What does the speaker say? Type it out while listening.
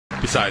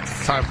Besides,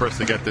 it's time for us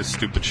to get this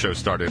stupid show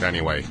started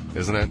anyway,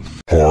 isn't it?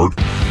 Hard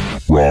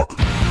Rock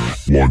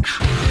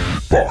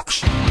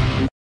Lunchbox.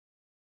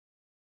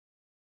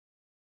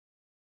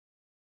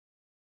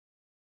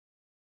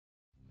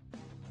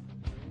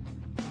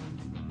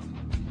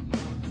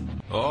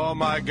 Oh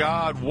my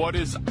God, what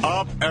is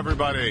up,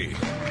 everybody?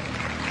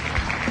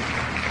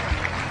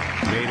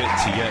 Made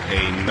it to yet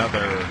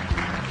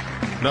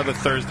another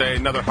Thursday,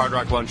 another Hard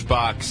Rock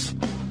Lunchbox.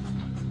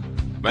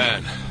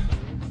 Man,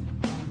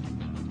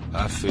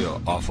 I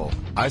feel awful.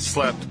 I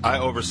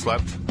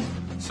overslept,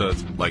 so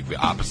it's like the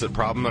opposite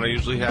problem that I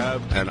usually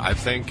have, and I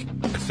think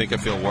I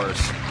feel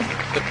worse.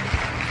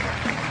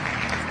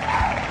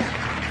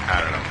 I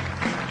don't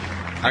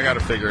know. I gotta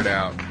figure it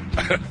out.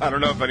 I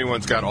don't know if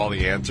anyone's got all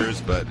the answers,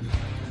 but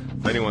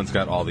if anyone's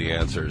got all the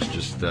answers,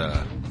 just,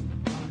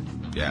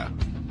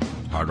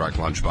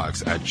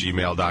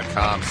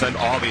 hardrocklunchbox@gmail.com. Send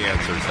all the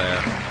answers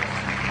there.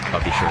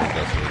 I'll be sure to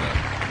go through them.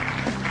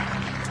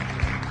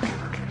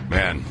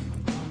 Man,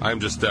 I'm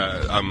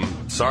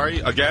sorry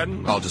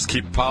again. I'll just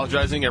keep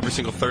apologizing every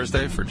single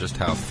Thursday for just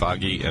how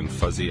foggy and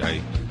fuzzy I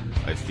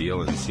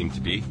feel and seem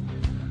to be.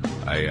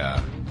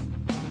 I'm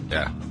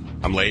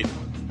late.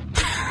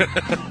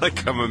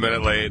 Like, I'm a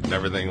minute late and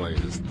everything. Like,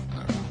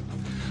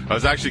 I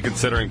was actually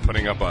considering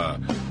putting up a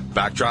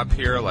backdrop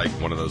here, like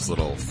one of those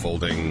little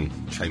folding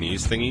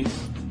Chinese thingies.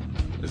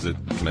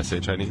 Can I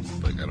say Chinese?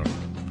 Like, I don't know.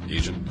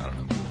 Asian? I don't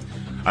know.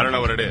 I don't know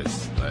what it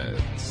is.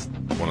 It's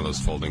one of those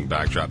folding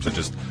backdrops.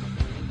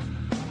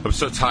 I'm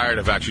so tired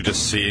of actually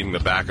just seeing the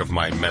back of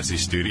my messy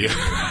studio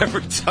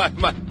every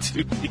time I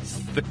do these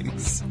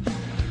things.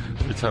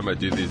 Every time I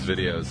do these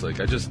videos. Like,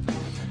 I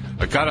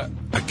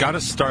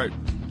gotta start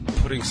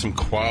putting some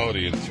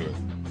quality into it.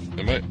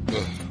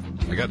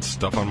 I got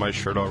stuff on my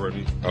shirt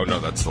already. Oh no,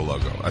 that's the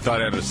logo. I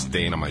thought I had a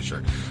stain on my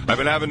shirt. I've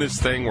been having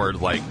this thing where,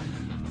 like,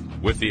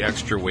 with the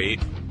extra weight,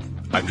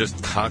 I'm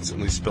just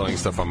constantly spilling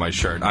stuff on my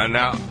shirt.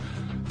 Now,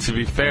 to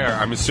be fair,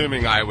 I'm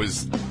assuming I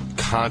was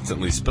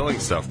constantly spilling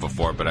stuff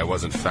before, but I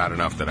wasn't fat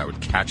enough that I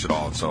would catch it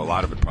all, and so a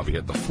lot of it probably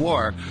hit the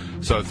floor.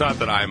 So it's not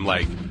that I'm,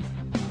 like,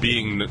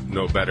 being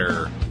no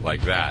better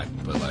like that,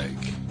 but, like,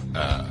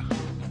 I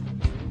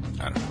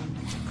don't know.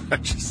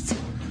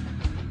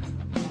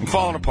 I'm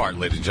falling apart,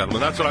 ladies and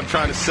gentlemen. That's what I'm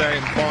trying to say.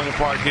 I'm falling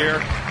apart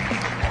here.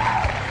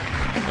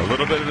 A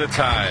little bit at a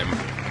time.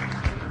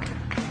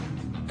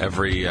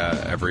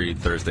 Every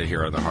Thursday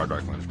here on the Hard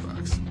Rock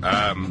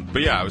Lunchbox.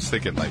 But yeah, I was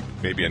thinking, like,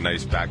 maybe a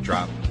nice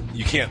backdrop.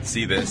 You can't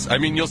see this. I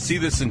mean, you'll see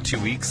this in 2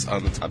 weeks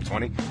on the top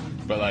 20.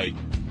 But, like,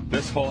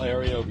 this whole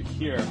area over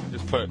here,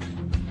 just put,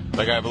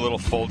 like, I have a little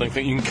folding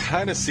thing. You can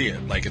kind of see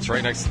it. Like, it's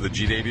right next to the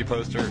G-Davy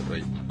poster.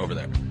 Right over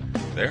there.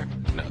 There?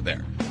 No,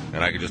 there.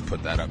 And I could just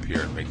put that up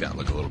here and make that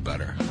look a little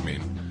better. I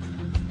mean,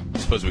 I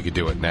suppose we could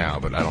do it now,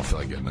 but I don't feel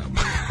like getting up.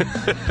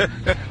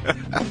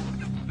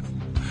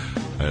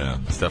 Yeah,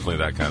 it's definitely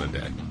that kind of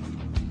day.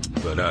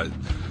 But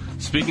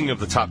speaking of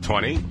the top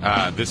 20,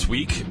 this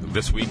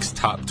week's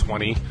top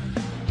 20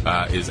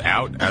 is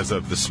out as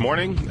of this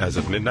morning, as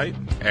of midnight.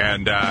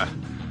 And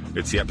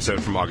it's the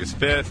episode from August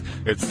 5th.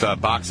 It's the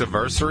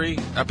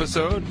Boxiversary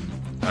episode,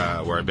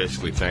 where I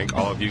basically thank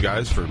all of you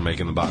guys for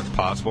making the box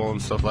possible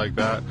and stuff like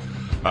that.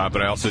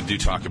 But I also do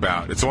talk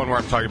about, it's the one where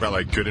I'm talking about,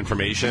 like, good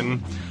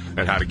information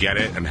and how to get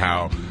it, and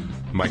how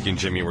Mike and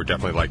Jimmy were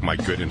definitely, like, my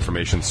good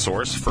information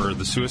source for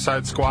the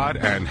Suicide Squad,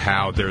 and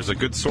how there's a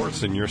good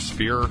source in your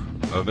sphere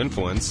of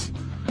influence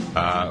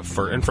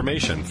for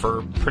information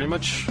for pretty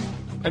much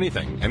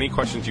anything, any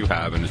questions you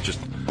have, and it's just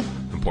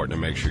important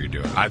to make sure you do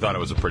it. I thought it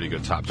was a pretty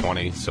good top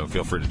 20, so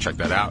feel free to check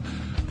that out.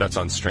 That's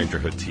on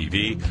Strangerhood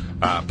TV.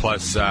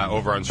 Plus,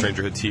 over on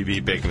Strangerhood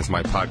TV, Bacon Is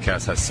My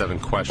Podcast has 7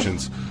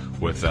 questions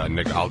with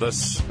Nick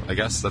Aldis. I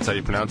guess that's how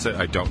you pronounce it.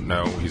 I don't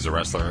know. He's a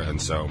wrestler,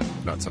 and so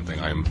not something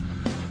I'm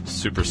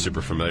super,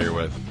 super familiar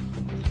with.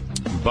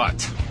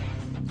 But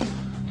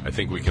I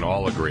think we can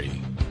all agree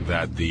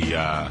that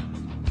the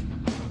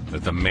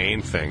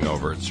main thing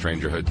over at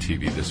Strangerhood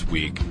TV this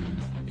week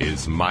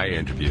is my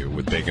interview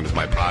with Bacon Is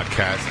My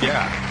Podcast.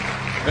 Yeah.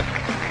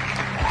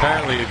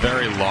 Apparently a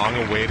very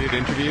long-awaited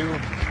interview.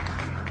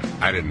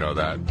 I didn't know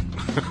that.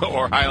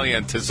 Or highly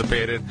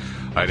anticipated.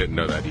 I didn't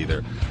know that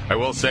either. I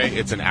will say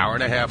it's an hour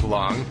and a half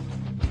long,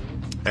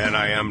 and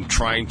I am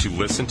trying to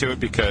listen to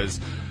it because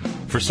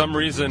for some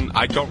reason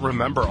I don't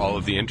remember all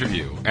of the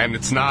interview. And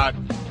it's not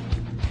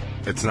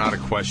a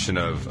question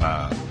of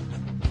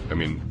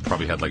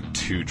probably had like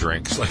 2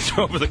 drinks like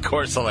over the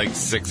course of like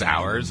 6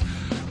 hours,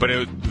 but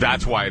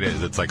that's why it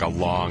is. It's like it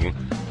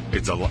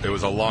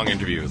was a long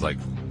interview. It was like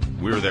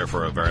we were there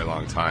for a very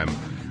long time.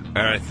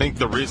 And I think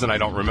the reason I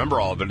don't remember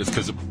all of it is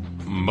because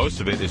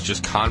most of it is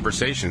just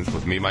conversations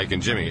with me, Mike,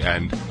 and Jimmy.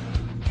 And,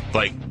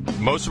 like,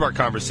 most of our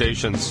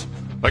conversations,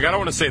 like, I don't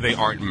want to say they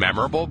aren't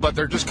memorable, but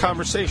they're just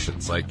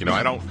conversations. Like, you know,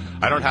 I don't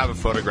have a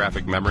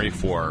photographic memory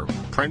for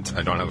print.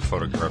 I don't have a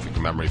photographic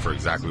memory for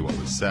exactly what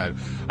was said.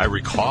 I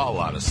recall a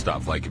lot of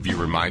stuff. Like, if you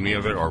remind me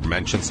of it or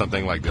mention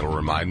something, like, it'll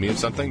remind me of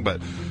something. But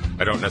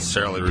I don't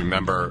necessarily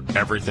remember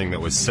everything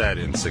that was said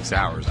in 6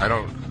 hours. I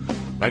don't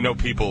I know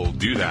people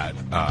do that.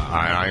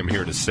 I am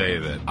here to say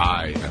that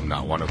I am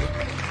not one of them.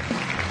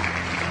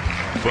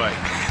 But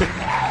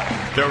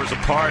there was a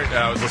part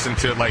I was listening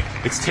to, like,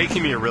 it's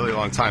taking me a really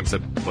long time, so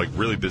I'm, like,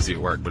 really busy at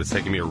work, but it's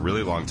taking me a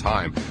really long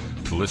time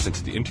to listen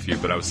to the interview.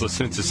 But I was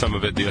listening to some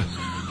of it the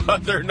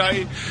other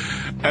night,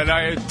 and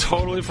I had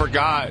totally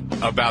forgot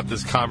about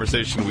this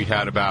conversation we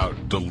had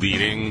about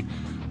deleting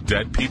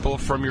dead people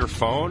from your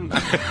phone.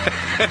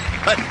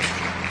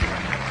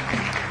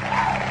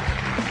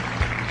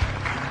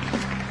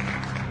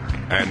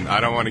 And I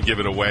don't want to give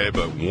it away,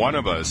 but one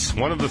of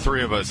the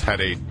three of us,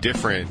 had a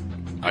different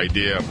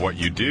idea of what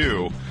you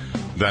do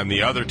than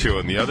the other two,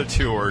 and the other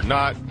two were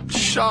not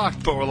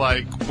shocked, but were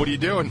like, "What are you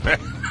doing, man?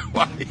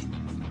 Why?"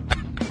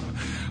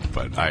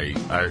 But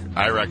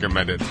I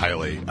recommend it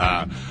highly.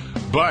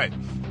 But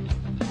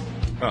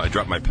I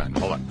dropped my pen.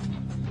 Hold on.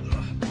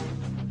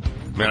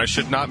 Man, I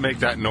should not make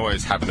that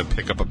noise having to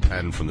pick up a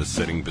pen from the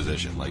sitting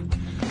position. Like,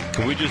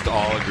 can we just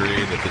all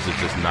agree that this is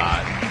just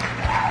not...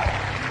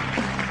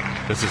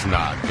 This is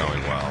not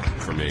going well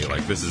for me.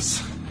 Like, this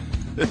is...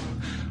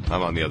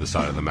 I'm on the other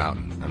side of the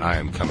mountain, and I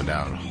am coming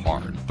down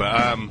hard. But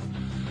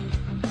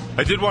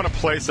I did want to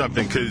play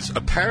something, because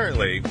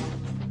apparently,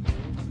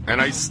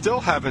 and I still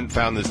haven't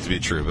found this to be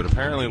true, but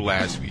apparently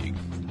last week,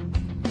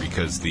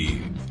 because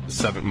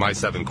my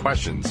 7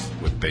 questions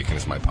with Bacon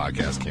is My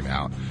Podcast came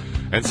out,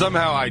 and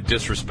somehow I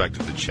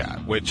disrespected the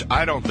chat, which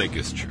I don't think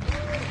is true.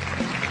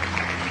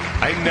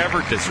 I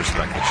never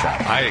disrespect the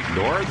chat. I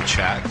ignore the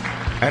chat,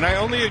 and I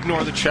only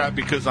ignore the chat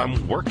because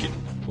I'm working.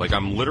 Like,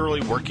 I'm literally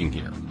working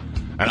here.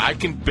 And I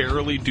can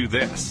barely do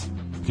this.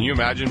 Can you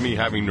imagine me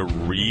having to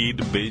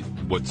read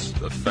what's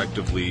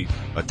effectively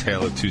a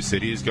tale of two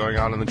cities going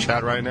on in the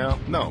chat right now?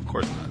 No, of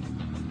course not.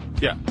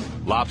 Yeah,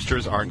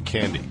 lobsters aren't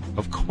candy.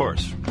 Of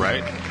course,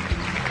 right?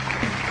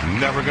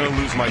 Never going to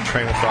lose my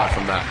train of thought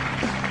from that.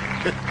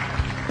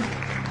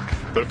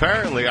 But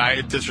apparently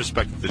I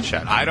disrespected the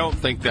chat. I don't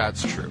think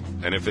that's true.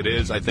 And if it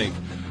is, I think,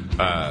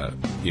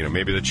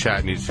 maybe the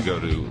chat needs to go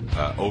to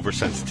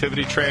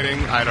oversensitivity training.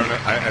 I don't know.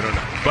 I don't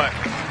know. But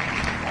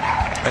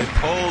I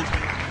pulled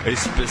a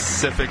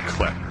specific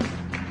clip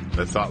that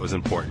I thought was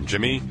important.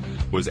 Jimmy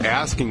was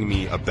asking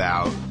me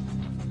about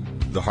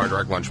the Hard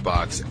Rock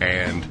Lunchbox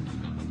and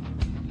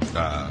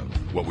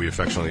what we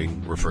affectionately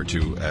refer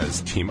to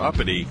as Team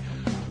Uppity,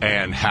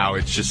 and how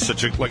it's just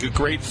such a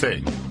great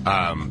thing.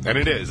 And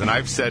it is. And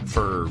I've said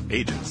for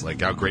ages, like,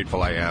 how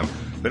grateful I am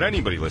that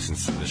anybody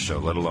listens to this show,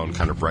 let alone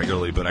kind of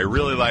regularly. But I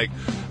really like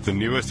the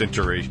newest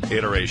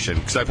iteration,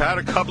 because I've had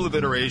a couple of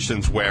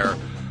iterations where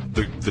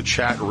the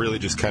chat really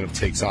just kind of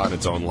takes on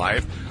its own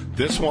life.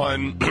 This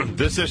one,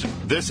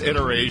 this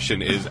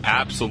iteration is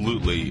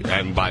absolutely,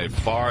 and by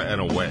far and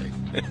away,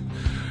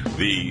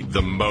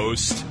 the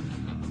most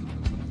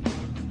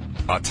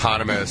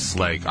autonomous.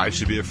 Like, I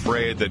should be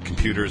afraid that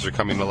computers are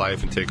coming to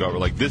life and take over.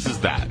 Like, this is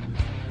that,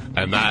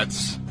 and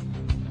that's.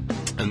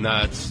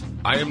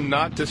 I am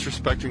not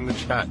disrespecting the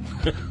chat.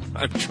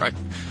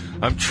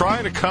 I'm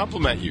trying to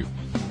compliment you.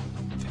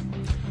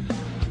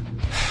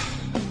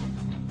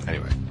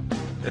 Anyway.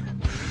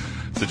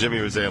 So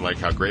Jimmy was saying, like,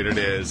 how great it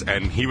is,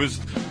 and he was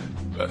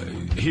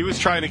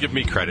trying to give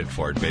me credit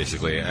for it,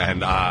 basically.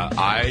 And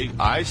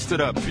I stood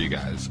up for you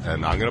guys,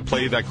 and I'm going to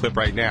play you that clip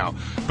right now.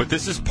 But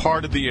this is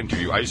part of the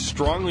interview.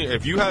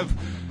 If you have,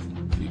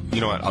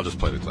 you know what? I'll just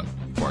play the clip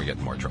before I get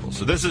in more trouble.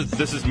 So this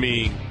is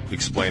me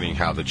explaining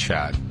how the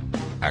chat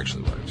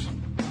actually works.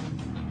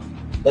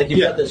 Like, you've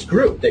got this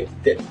group that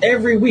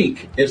every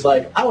week is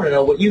like, I want to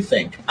know what you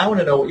think. I want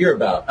to know what you're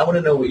about. I want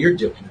to know what you're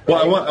doing.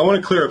 Right? Well, I want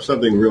to clear up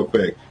something real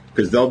quick,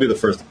 because they'll be the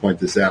first to point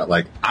this out.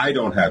 Like, I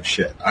don't have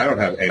shit. I don't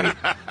have any.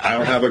 I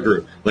don't have a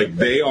group. Like,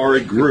 they are a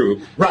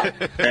group, right?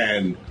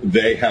 And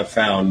they have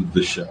found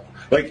the show.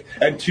 Like,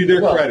 and to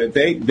their credit,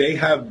 they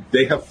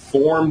have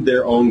formed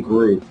their own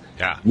group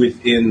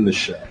within the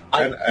show,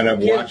 and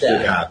I've watched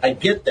it happen. I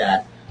get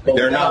that.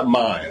 They're not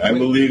mine. I'm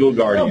the legal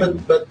guardian. No,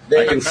 but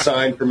I can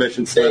sign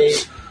permission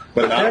slips,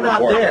 but they're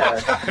not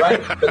there,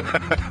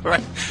 right?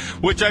 Right.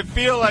 Which I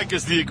feel like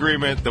is the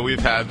agreement that we've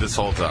had this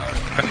whole time.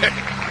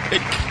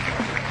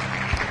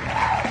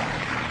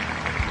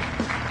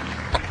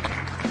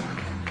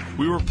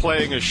 We were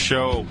playing a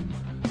show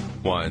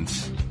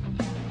once,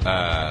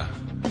 and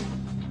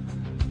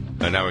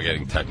now we're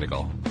getting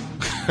technical.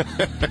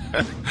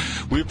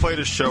 We played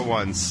a show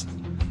once.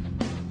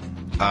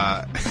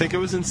 I think it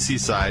was in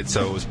Seaside,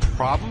 so it was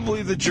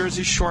probably the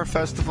Jersey Shore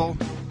Festival.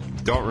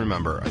 Don't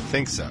remember. I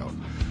think so.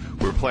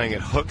 We were playing at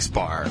Hook's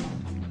Bar,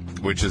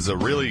 which is a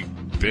really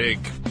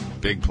big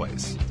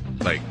place,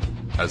 like,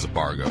 as a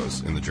bar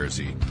goes on the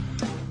Jersey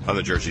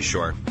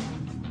Shore.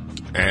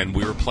 And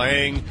we were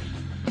playing,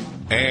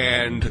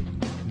 and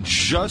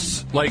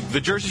just, like,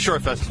 the Jersey Shore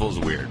Festival is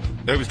weird.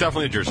 It was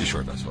definitely a Jersey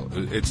Shore Festival.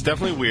 It's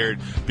definitely weird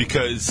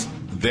because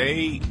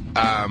they,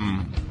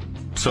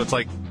 so it's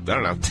like, I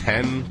don't know,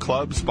 10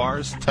 clubs,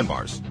 bars? 10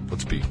 bars.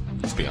 Let's be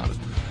honest.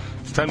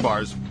 It's 10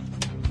 bars,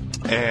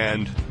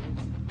 and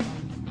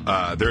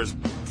there's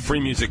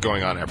free music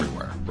going on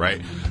everywhere.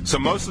 right? So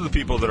most of the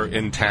people that are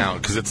in town,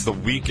 because it's the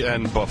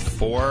weekend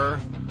before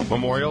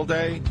Memorial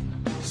Day,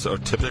 so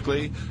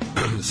typically,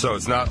 so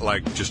it's not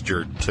like just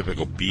your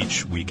typical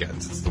beach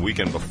weekends. It's the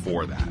weekend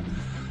before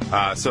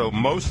that. So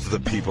most of the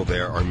people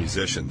there are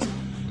musicians.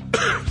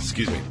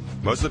 Excuse me.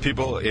 Most of the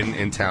people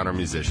in town are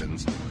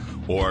musicians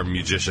or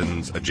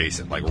musicians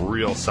adjacent, like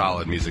real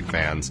solid music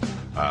fans,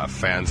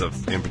 fans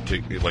of in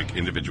particular like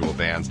individual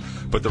bands.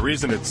 But the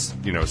reason it's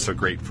so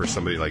great for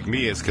somebody like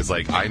me is because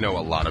like I know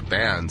a lot of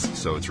bands,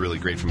 so it's really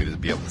great for me to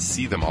be able to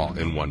see them all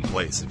in one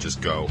place and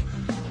just go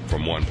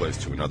from one place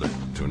to another.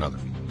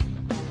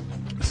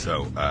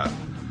 So,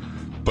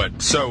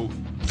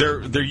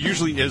 there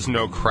usually is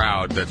no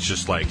crowd that's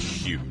just like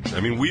huge. I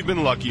mean, we've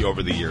been lucky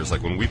over the years.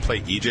 Like when we play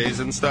EJs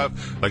and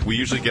stuff, like we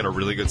usually get a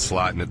really good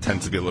slot, and it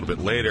tends to be a little bit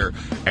later.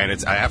 And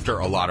it's after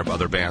a lot of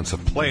other bands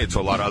have played,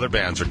 so a lot of other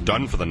bands are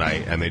done for the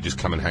night, and they just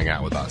come and hang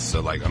out with us.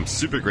 So like I'm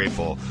super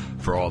grateful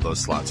for all those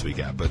slots we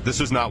get. But this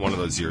is not one of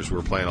those years. We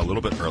were playing a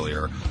little bit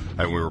earlier,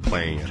 and we were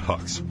playing at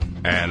Hooks,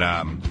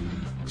 and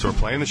so we're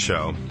playing the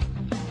show.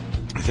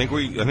 I think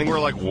we're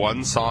like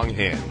one song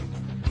in.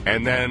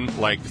 And then,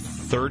 like,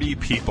 30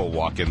 people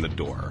walk in the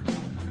door,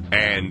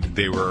 and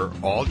they were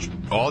all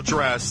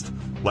dressed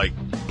like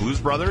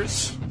Blues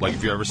Brothers. Like,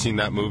 if you've ever seen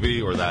that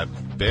movie or that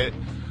bit,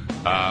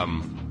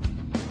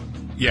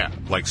 yeah,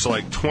 like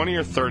 20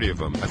 or 30 of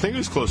them. I think it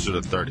was closer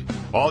to 30.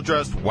 All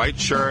dressed, white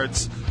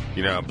shirts,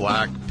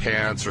 black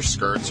pants or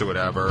skirts or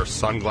whatever,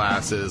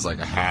 sunglasses, like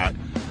a hat,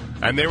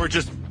 and they were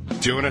just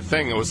doing a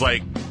thing. It was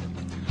like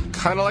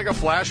kind of like a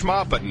flash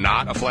mob, but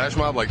not a flash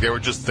mob. Like they were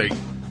just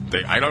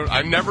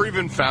I never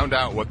even found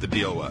out what the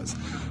deal was,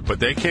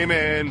 but they came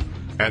in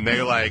and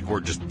they like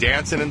were just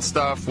dancing and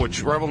stuff,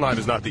 which Revel 9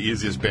 is not the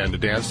easiest band to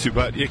dance to,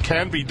 but it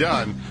can be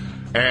done.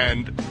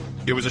 And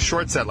it was a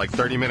short set, like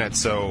 30 minutes.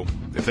 So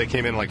if they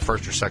came in like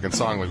first or second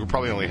song, like we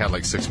probably only had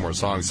like 6 more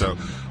songs. So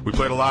we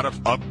played a lot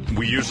of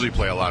we usually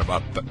play a lot of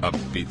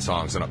upbeat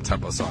songs and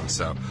up-tempo songs.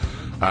 So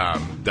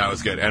that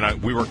was good.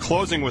 And we were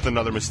closing with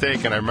Another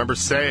Mistake. And I remember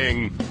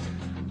saying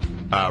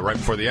right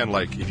before the end,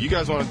 like, if you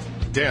guys want to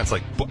dance,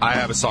 like, I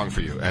have a song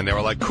for you. And they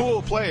were like,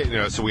 cool, play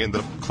it. So we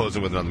ended up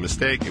closing with Another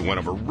Mistake. It went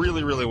over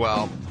really, really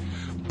well.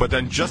 But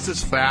then just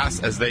as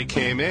fast as they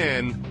came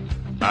in,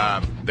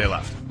 they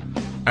left.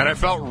 And I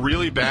felt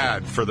really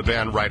bad for the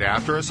band right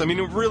after us. I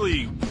mean,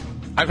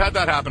 I've had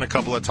that happen a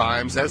couple of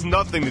times. It has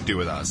nothing to do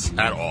with us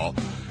at all.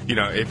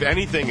 If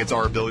anything, it's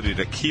our ability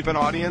to keep an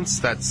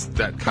audience.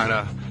 That kind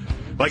of,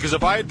 like, because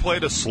if I had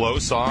played a slow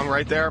song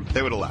right there,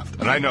 they would have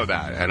left. And I know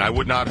that. And I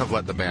would not have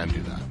let the band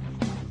do that.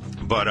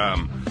 But,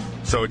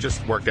 so it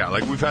just worked out.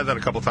 Like, we've had that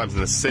a couple times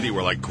in the city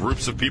where, like,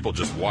 groups of people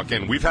just walk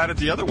in. We've had it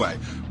the other way,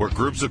 where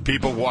groups of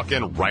people walk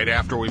in right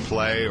after we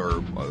play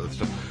or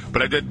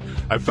But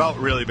I felt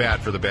really bad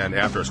for the band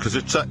after us, because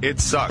it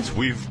sucks.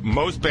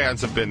 Most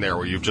bands have been there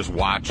where you've just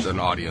watched an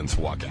audience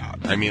walk out.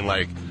 I mean,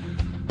 like,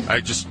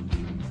 I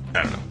don't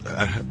know.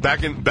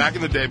 Back in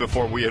the day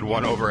before we had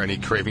won over any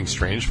Craving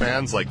Strange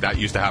fans, like, that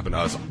used to happen to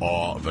us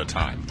all the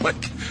time. Like,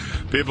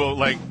 people,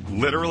 like,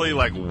 literally,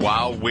 like,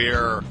 while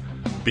we're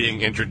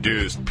being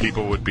introduced,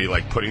 people would be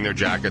like putting their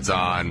jackets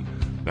on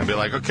and be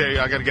like, okay,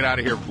 I gotta get out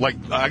of here. Like,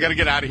 I gotta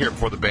get out of here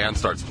before the band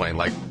starts playing.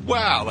 Like,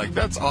 wow, like,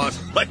 that's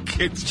awesome. Like,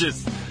 it's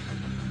just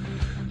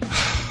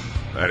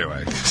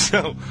anyway.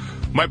 So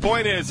my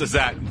point is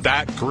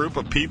that group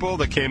of people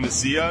that came to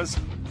see us,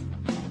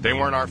 they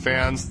weren't our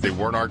fans, they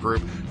weren't our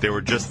group, they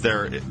were just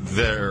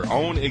their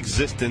own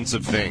existence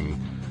of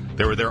thing.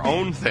 They were their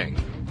own thing,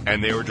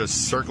 and they were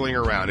just circling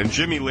around. And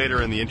Jimmy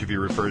later in the interview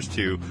refers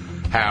to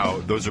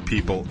how those are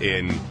people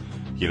in,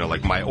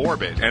 like, my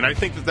orbit. And I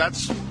think that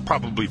that's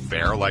probably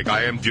fair. Like,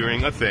 I am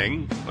doing a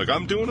thing. Like,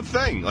 I'm doing a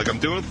thing.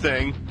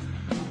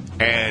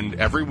 And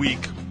every week,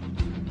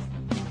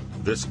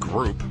 this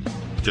group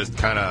just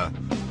kind of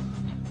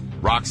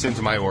rocks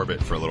into my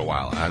orbit for a little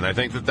while. And I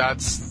think that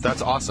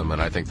that's awesome.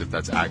 And I think that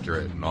that's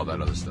accurate and all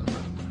that other stuff.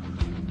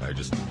 And I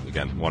just,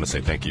 again, want to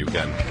say thank you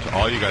again to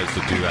all you guys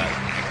to do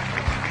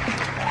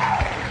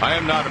that. I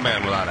am not a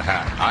man without a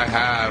hat. I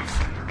have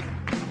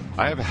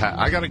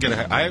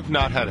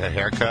not had a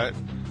haircut.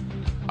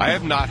 I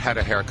have not had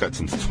a haircut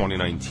since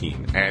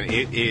 2019, and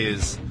it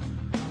is.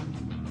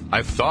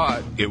 I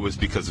thought it was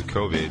because of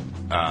COVID,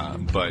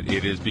 but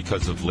it is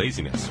because of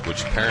laziness,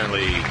 which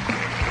apparently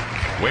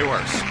way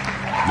worse.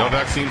 No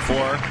vaccine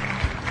for,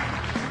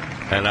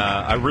 and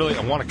I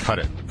want to cut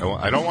it.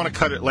 I don't want to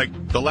cut it like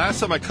the last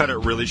time I cut it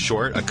really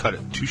short. I cut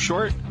it too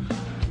short,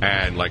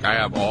 and like I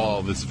have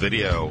all this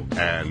video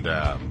and.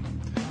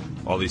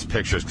 All these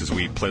pictures, because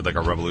we played like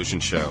a Revolution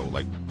show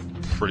like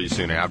pretty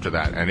soon after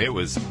that, and it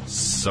was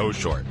so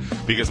short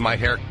because my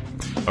hair.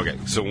 Okay,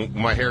 so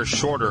my hair is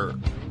shorter.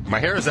 My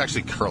hair is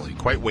actually curly,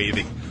 quite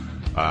wavy,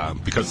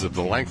 because of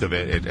the length of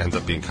it. It ends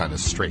up being kind of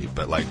straight.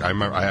 But like I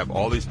remember, I have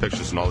all these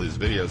pictures and all these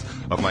videos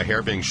of my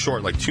hair being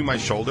short, like to my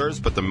shoulders.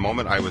 But the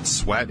moment I would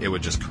sweat, it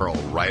would just curl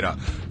right up.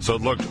 So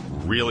it looked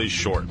really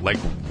short, like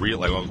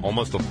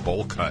almost a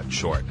bowl cut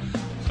short.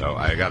 So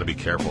I got to be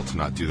careful to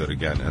not do that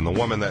again. And the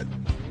woman that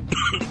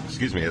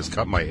excuse me, has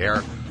cut my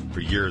hair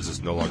for years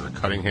is no longer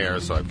cutting hair,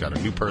 so I've got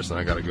a new person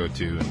I got to go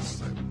to, and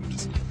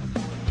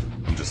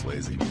I'm just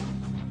lazy.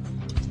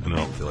 And I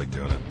don't feel like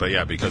doing it. But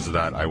yeah, because of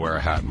that, I wear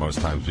a hat most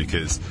times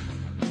because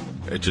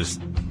it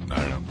just, I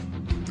don't know.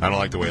 I don't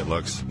like the way it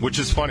looks, which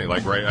is funny.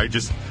 Like, right,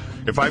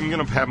 if I'm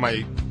going to have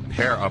my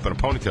hair up in a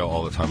ponytail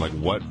all the time, like,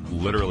 what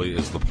literally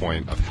is the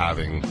point of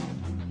having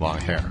long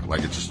hair?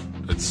 Like, it's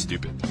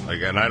stupid.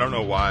 Like, and I don't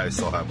know why I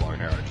still have long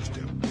hair. I just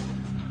do.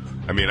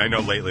 I mean, I know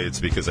lately it's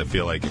because I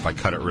feel like if I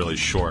cut it really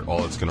short,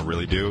 all it's going to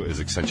really do is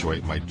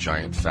accentuate my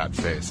giant fat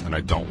face, and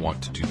I don't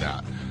want to do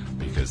that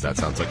because that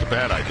sounds like a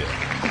bad idea.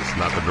 It's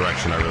not the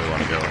direction I really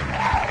want to go in.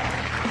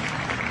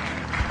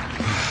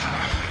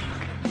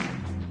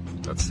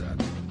 That's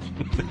sad.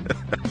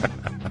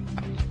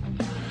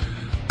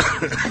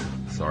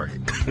 Sorry.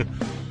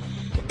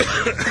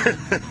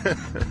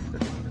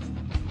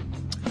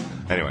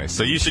 Anyway,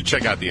 so you should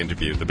check out the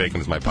interview, the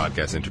Bacon is My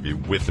Podcast interview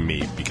with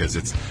me, because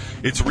it's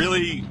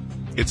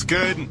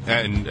good,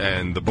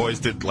 and the boys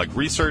did like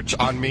research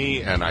on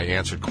me, and I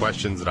answered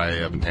questions that I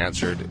haven't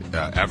answered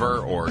ever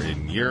or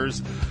in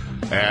years,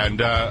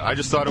 and I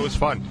just thought it was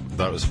fun.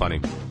 Thought it was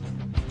funny.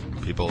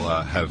 People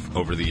have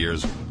over the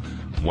years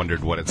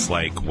wondered what it's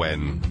like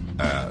when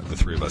the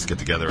three of us get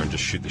together and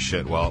just shoot the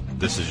shit. Well,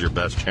 this is your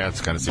best chance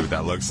to kind of see what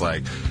that looks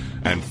like,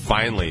 and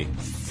finally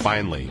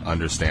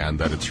understand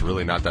that it's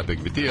really not that big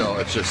of a deal.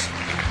 It's just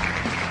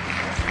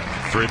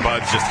three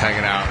buds just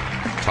hanging out,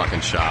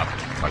 talking shop,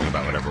 talking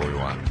about whatever we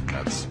want.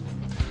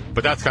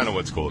 But that's kind of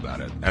what's cool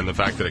about it, and the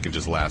fact that it can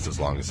just last as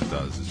long as it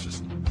does is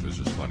just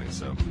funny.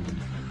 So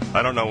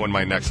I don't know when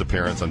my next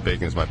appearance on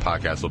Bacon is My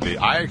Podcast will be.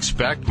 I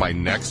expect my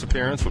next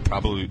appearance would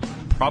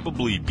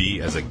probably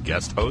be as a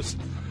guest host,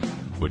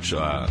 which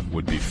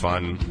would be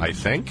fun, I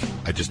think.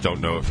 I just don't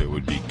know if it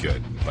would be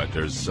good. But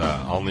there's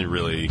only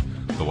really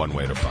the one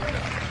way to find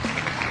out.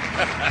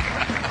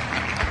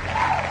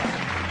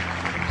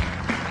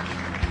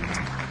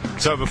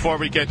 So before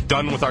we get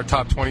done with our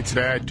top 20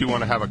 today, I do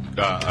want to have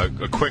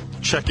a quick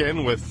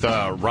check-in with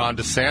Ron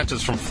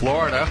DeSantis from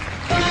Florida.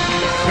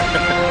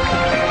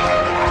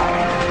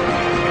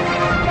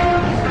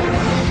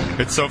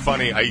 It's so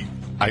funny.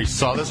 I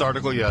saw this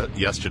article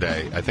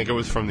yesterday. I think it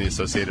was from the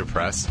Associated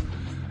Press.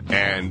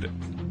 And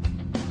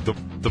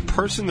the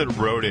person that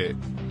wrote it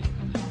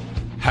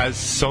has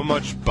so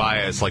much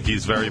bias. Like,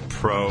 he's very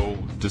pro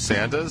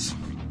DeSantis.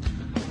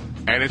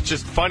 And it's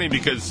just funny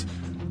because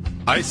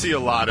I see a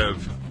lot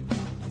of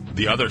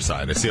the other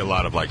side. I see a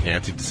lot of, like,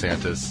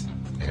 anti-DeSantis.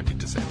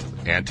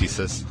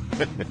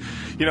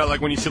 You know,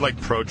 like when you see like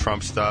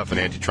pro-Trump stuff and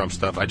anti-Trump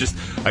stuff, I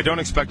don't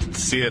expect to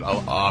see it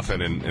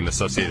often in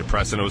Associated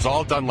Press, and it was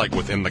all done like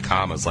within the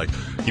commas, like,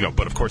 you know,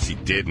 but of course he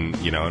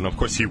didn't, you know, and of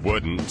course he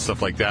wouldn't,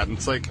 stuff like that. And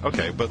it's like,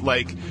 okay, but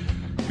like,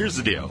 here's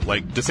the deal,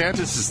 like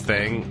DeSantis'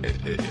 thing,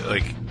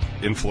 like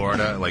in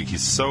Florida, like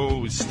he's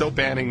still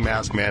banning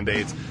mask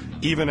mandates,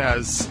 even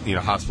as, you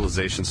know,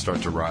 hospitalizations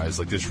start to rise.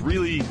 Like there's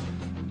really,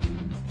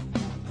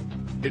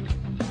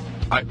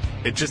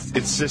 it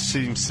just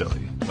seems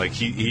silly. Like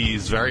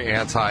he's very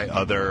anti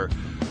other,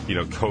 you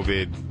know,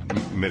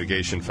 COVID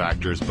mitigation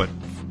factors, but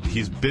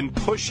he's been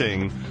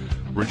pushing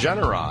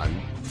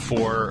Regeneron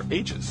for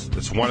ages.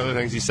 That's one of the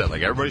things he said.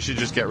 Like, everybody should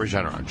just get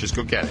Regeneron. Just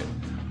go get it.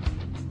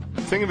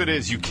 The thing of it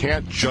is, you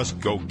can't just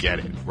go get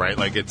it, right?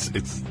 Like it's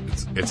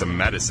a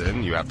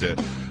medicine. You have to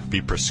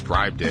be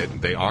prescribed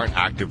it. They aren't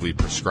actively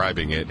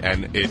prescribing it,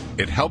 and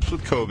it helps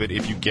with COVID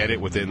if you get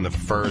it within the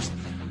first.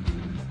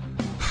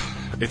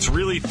 It's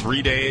really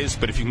 3 days,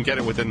 but if you can get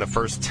it within the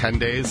first 10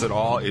 days at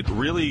all, it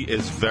really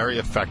is very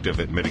effective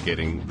at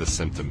mitigating the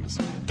symptoms.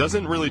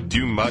 Doesn't really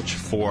do much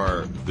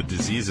for the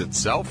disease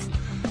itself,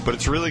 but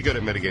it's really good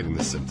at mitigating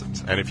the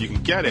symptoms. And if you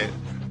can get it,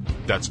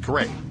 that's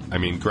great. I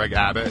mean, Greg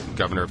Abbott,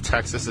 governor of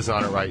Texas, is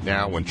on it right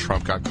now. When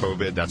Trump got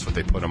COVID, that's what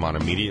they put him on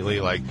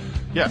immediately. Like,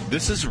 yeah,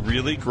 this is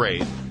really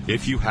great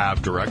if you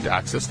have direct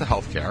access to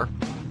health care,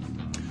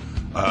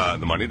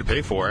 the money to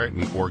pay for it,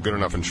 or good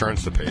enough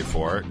insurance to pay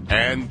for it,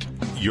 and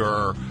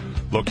your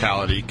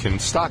locality can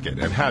stock it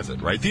and has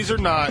it, right? These are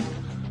not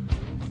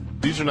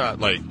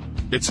like,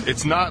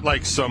 it's not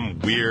like some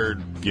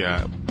weird,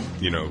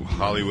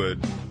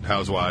 Hollywood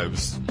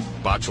housewives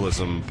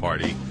botulism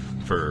party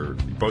for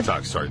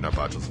Botox. Sorry, not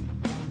botulism.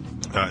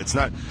 It's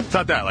not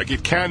that. Like,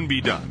 it can be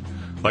done.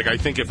 Like, I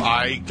think if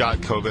I got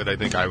COVID, I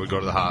think I would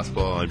go to the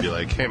hospital and I'd be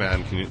like, hey,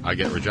 man, I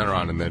get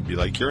Regeneron? And they'd be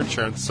like, your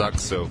insurance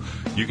sucks, so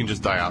you can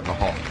just die out in the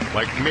hall.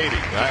 Like, maybe.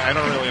 I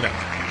don't really know.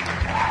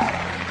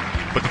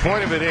 But the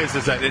point of it is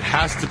that it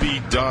has to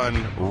be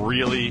done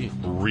really,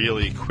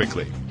 really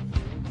quickly.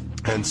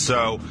 And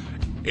so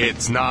it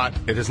has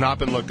not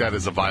been looked at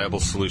as a viable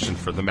solution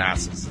for the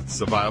masses.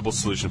 It's a viable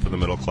solution for the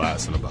middle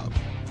class and above.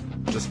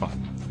 Just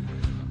fine.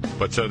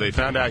 But so they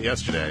found out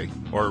yesterday,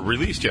 or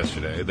released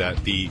yesterday,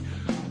 that the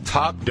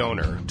top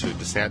donor to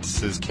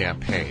DeSantis'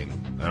 campaign,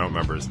 I don't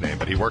remember his name,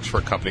 but he works for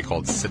a company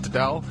called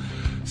Citadel.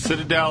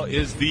 Citadel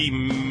is the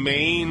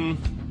main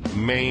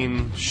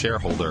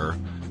shareholder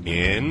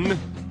in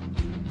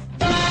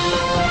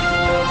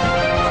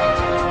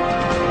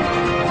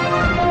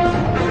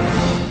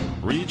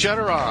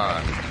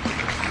Regeneron.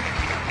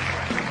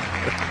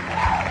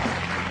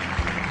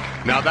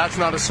 Now, that's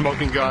not a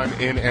smoking gun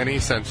in any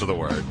sense of the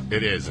word.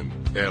 It isn't.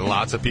 And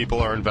lots of people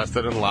are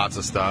invested in lots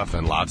of stuff,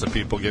 and lots of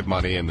people give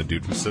money, and the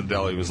dude from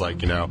Citadel, he was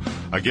like,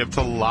 I give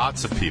to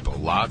lots of people,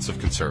 lots of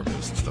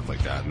conservatives and stuff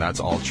like that, and that's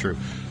all true.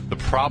 The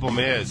problem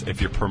is, if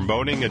you're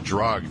promoting a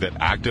drug that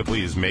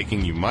actively is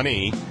making you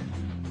money,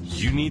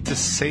 you need to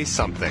say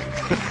something.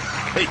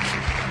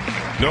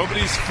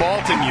 Nobody's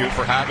faulting you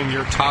for having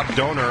your top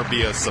donor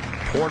be a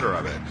supporter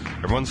of it.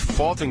 Everyone's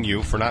faulting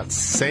you for not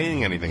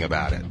saying anything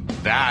about it.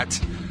 That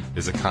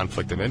is a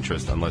conflict of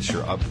interest unless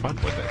you're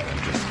upfront with it. And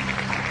just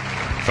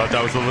thought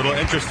that was a little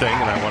interesting,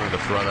 and I wanted to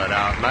throw that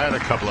out. And I had a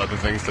couple other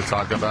things to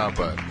talk about,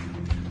 but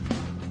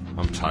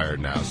I'm tired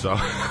now, so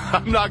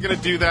I'm not going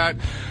to do that.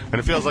 And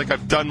it feels like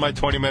I've done my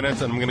 20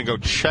 minutes, and I'm going to go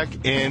check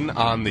in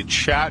on the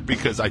chat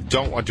because I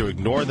don't want to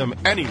ignore them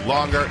any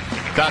longer.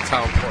 That's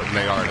how important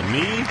they are to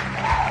me.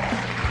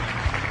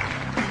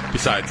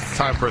 Besides, it's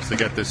time for us to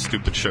get this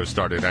stupid show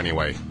started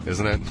anyway,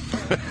 isn't it?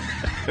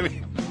 I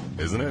mean,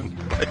 isn't it?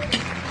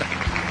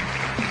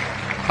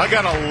 I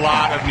got a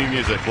lot of new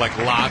music, like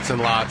lots and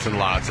lots and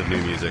lots of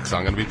new music, so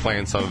I'm going to be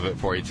playing some of it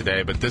for you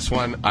today. But this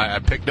one I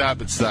picked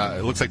up. It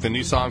looks like the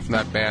new song from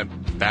that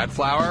band Bad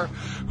Flower,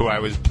 who I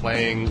was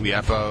playing the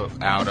FO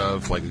out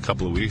of like a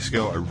couple of weeks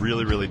ago. I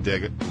really, really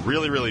dig it.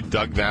 Really, really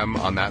dug them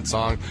on that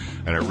song,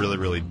 and I really,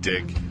 really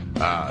dig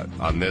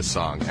on this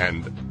song.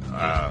 And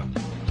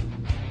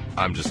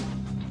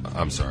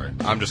I'm sorry.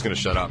 I'm just going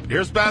to shut up.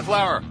 Here's Bad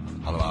Flower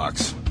on the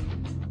box.